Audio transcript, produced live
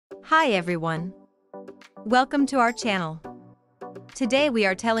Hi everyone. Welcome to our channel. Today we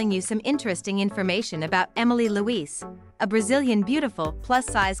are telling you some interesting information about Emily Luis, a Brazilian beautiful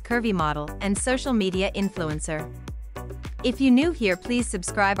plus-size curvy model and social media influencer. If you're new here, please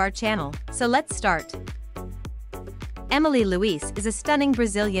subscribe our channel. So let's start. Emily Luis is a stunning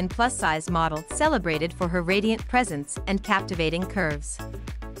Brazilian plus-size model celebrated for her radiant presence and captivating curves.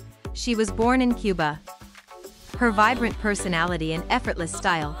 She was born in Cuba. Her vibrant personality and effortless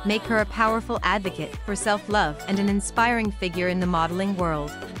style make her a powerful advocate for self-love and an inspiring figure in the modeling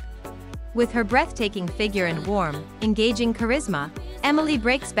world. With her breathtaking figure and warm, engaging charisma, Emily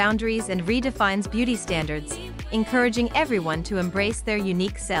breaks boundaries and redefines beauty standards, encouraging everyone to embrace their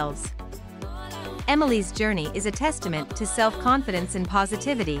unique selves. Emily's journey is a testament to self-confidence and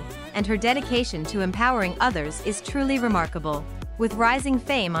positivity, and her dedication to empowering others is truly remarkable. With rising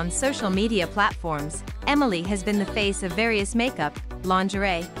fame on social media platforms, Emily has been the face of various makeup,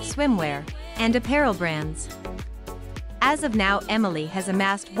 lingerie, swimwear, and apparel brands. As of now, Emily has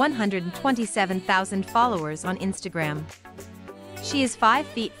amassed 127,000 followers on Instagram. She is 5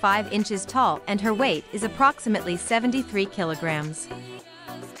 feet 5 inches tall and her weight is approximately 73 kilograms.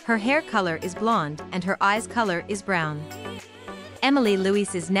 Her hair color is blonde and her eyes color is brown. Emily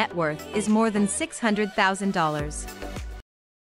Luis's net worth is more than $600,000.